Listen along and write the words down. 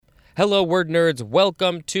Hello, word nerds.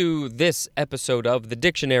 Welcome to this episode of the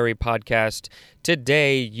Dictionary Podcast.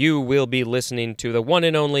 Today, you will be listening to the one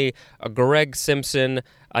and only Greg Simpson.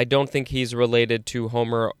 I don't think he's related to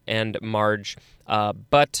Homer and Marge,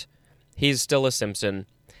 but he's still a Simpson.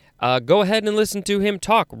 Go ahead and listen to him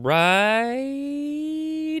talk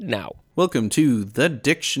right now. Welcome to the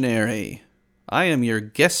Dictionary. I am your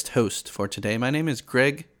guest host for today. My name is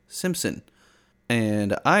Greg Simpson.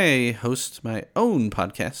 And I host my own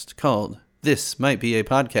podcast called This Might Be a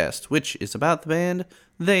Podcast, which is about the band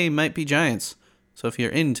They Might Be Giants. So if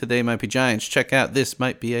you're into They Might Be Giants, check out This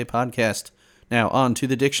Might Be a Podcast. Now on to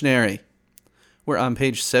the dictionary. We're on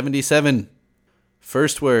page 77.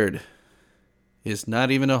 First word is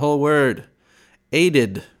not even a whole word.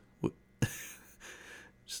 Aided.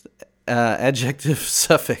 Adjective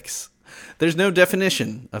suffix. There's no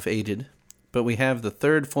definition of aided. But we have the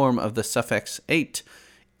third form of the suffix ate,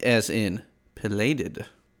 as in pilated.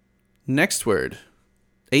 Next word,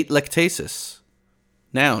 atelectasis,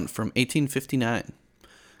 noun from 1859.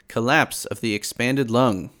 Collapse of the expanded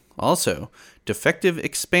lung. Also, defective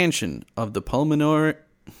expansion of the pulmonary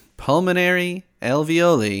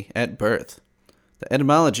alveoli at birth. The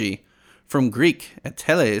etymology, from Greek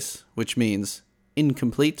ateles, which means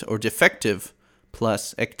incomplete or defective,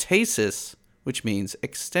 plus ektasis, which means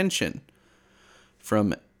extension.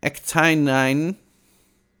 From ekteinine,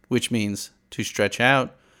 which means to stretch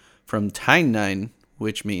out, from teinine,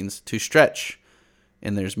 which means to stretch.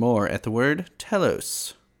 And there's more at the word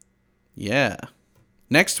telos. Yeah.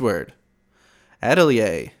 Next word,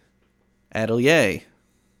 atelier. Atelier,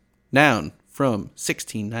 noun from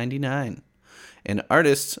 1699. An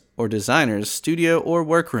artist's or designer's studio or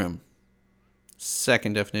workroom.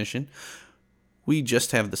 Second definition, we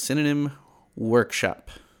just have the synonym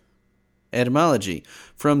workshop. Etymology,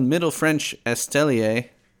 from Middle French estelier,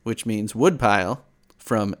 which means woodpile,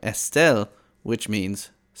 from estel, which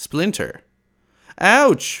means splinter.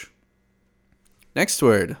 Ouch! Next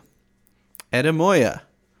word, etymoia,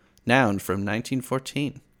 noun from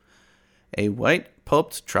 1914. A white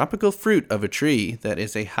pulped tropical fruit of a tree that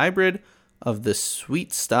is a hybrid of the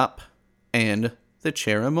sweet stop and the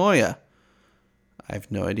cherimoya. I have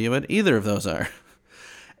no idea what either of those are.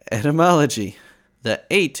 Etymology. The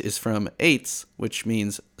ate is from ates, which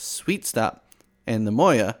means sweet stop, and the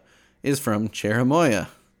moya is from cherimoya.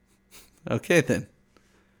 Okay then.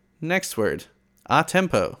 Next word, a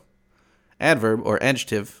tempo. Adverb or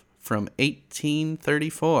adjective from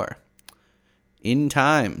 1834. In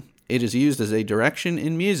time. It is used as a direction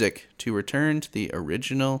in music to return to the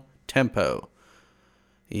original tempo.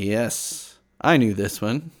 Yes, I knew this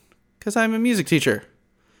one, because I'm a music teacher.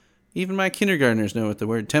 Even my kindergartners know what the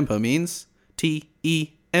word tempo means.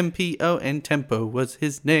 T-E-M-P-O, and tempo was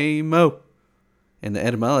his name-o. And the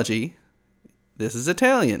etymology, this is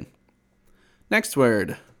Italian. Next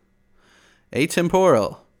word,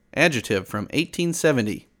 atemporal, adjective from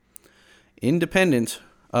 1870. Independent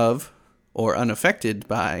of or unaffected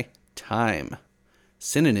by time.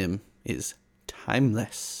 Synonym is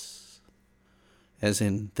timeless. As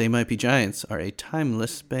in, They Might Be Giants are a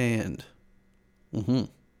timeless band.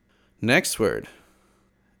 Next word,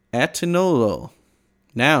 atenolol,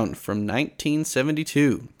 noun from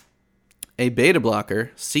 1972. A beta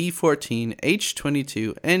blocker,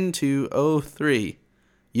 C14H22N2O3,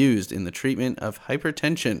 used in the treatment of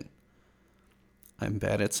hypertension. I'm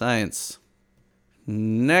bad at science.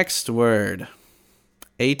 Next word,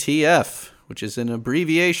 ATF, which is an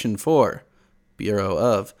abbreviation for Bureau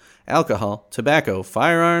of Alcohol, Tobacco,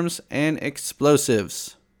 Firearms, and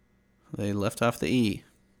Explosives. They left off the E.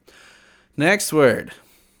 Next word,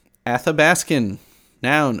 Athabascan,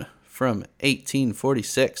 noun from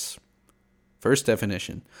 1846. First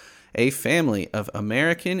definition, a family of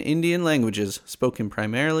American Indian languages spoken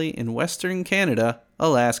primarily in Western Canada,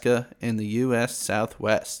 Alaska, and the U.S.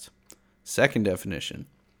 Southwest. Second definition,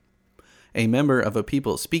 a member of a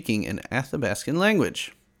people speaking an Athabascan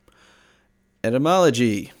language.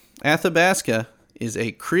 Etymology, Athabasca is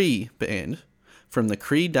a Cree band from the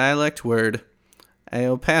Cree dialect word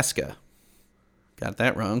Aopaska. Got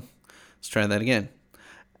that wrong. Let's try that again.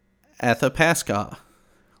 Athabasca,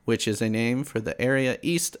 which is a name for the area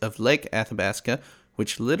east of Lake Athabasca,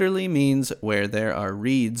 which literally means where there are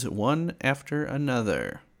reeds one after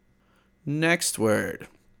another. Next word,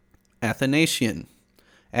 Athanasian,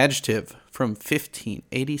 adjective from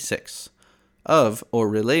 1586, of or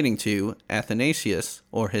relating to Athanasius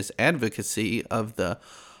or his advocacy of the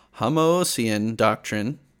Homoousian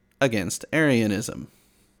doctrine against Arianism.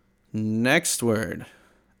 Next word,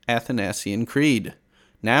 Athanasian Creed,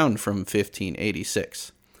 noun from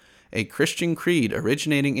 1586. A Christian creed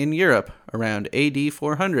originating in Europe around AD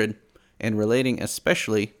 400 and relating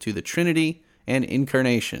especially to the Trinity and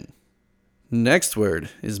Incarnation. Next word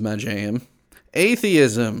is my jam.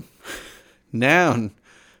 Atheism. Noun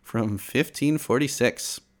from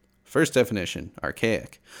 1546. First definition,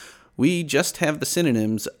 archaic. We just have the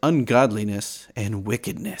synonyms ungodliness and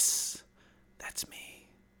wickedness. That's me.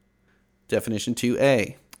 Definition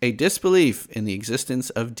 2a, a disbelief in the existence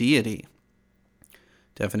of deity.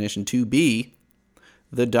 Definition 2b,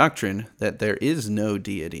 the doctrine that there is no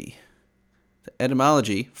deity. The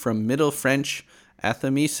etymology from Middle French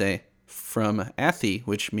athamise, from athe,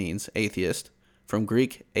 which means atheist, from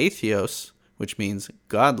Greek atheos, which means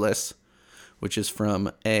godless, which is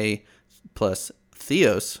from a plus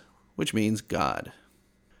theos, which means God.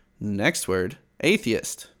 Next word,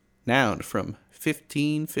 atheist, noun from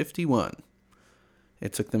 1551.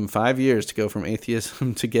 It took them 5 years to go from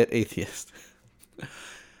atheism to get atheist.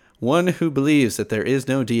 One who believes that there is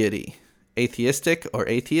no deity. Atheistic or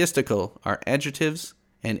atheistical are adjectives,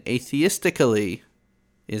 and atheistically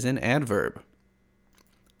is an adverb.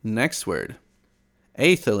 Next word,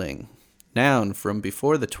 atheling, noun from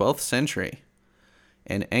before the 12th century.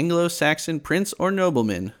 An Anglo-Saxon prince or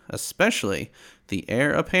nobleman, especially the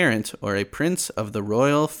heir apparent or a prince of the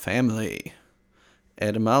royal family.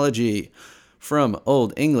 Etymology from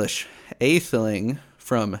Old English, atheling,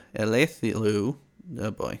 from elethelu,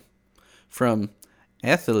 from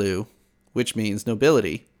ethelu, which means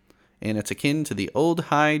nobility, and it's akin to the Old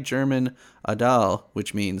High German adel,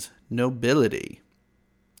 which means nobility.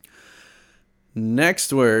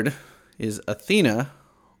 Next word is Athena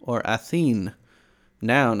or Athene,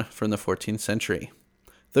 noun from the 14th century.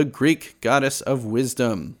 The Greek goddess of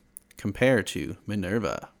wisdom, compared to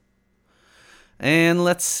Minerva. And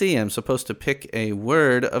let's see, I'm supposed to pick a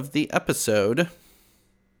word of the episode.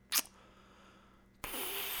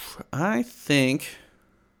 I think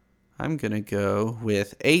I'm going to go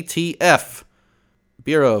with ATF,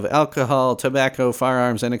 Bureau of Alcohol, Tobacco,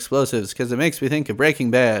 Firearms, and Explosives, because it makes me think of Breaking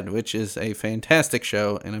Bad, which is a fantastic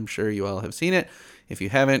show, and I'm sure you all have seen it. If you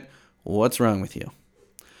haven't, what's wrong with you?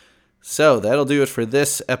 So that'll do it for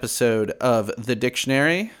this episode of The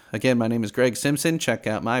Dictionary. Again, my name is Greg Simpson. Check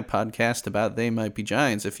out my podcast about They Might Be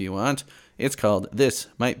Giants if you want. It's called This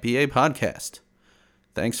Might Be a Podcast.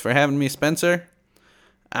 Thanks for having me, Spencer.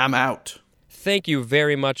 I'm out. Thank you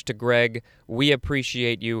very much to Greg. We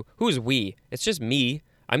appreciate you. Who's we? It's just me.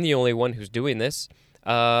 I'm the only one who's doing this.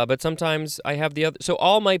 But sometimes I have the other. So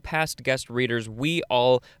all my past guest readers, we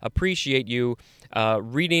all appreciate you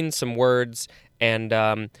reading some words.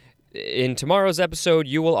 And in tomorrow's episode,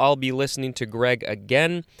 you will all be listening to Greg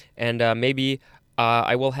again. And maybe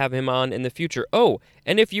I will have him on in the future. Oh,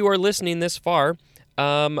 and if you are listening this far,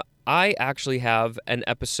 I actually have an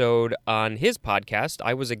episode on his podcast.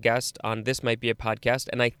 I was a guest on This Might Be a Podcast,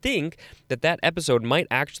 and I think that episode might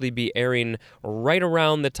actually be airing right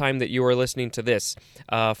around the time that you are listening to this,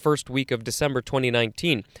 first week of December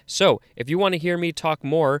 2019. So, if you want to hear me talk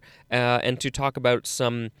more and to talk about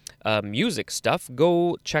some music stuff,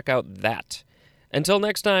 go check out that. Until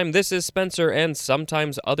next time, this is Spencer and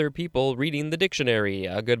sometimes other people reading the dictionary.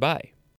 Goodbye.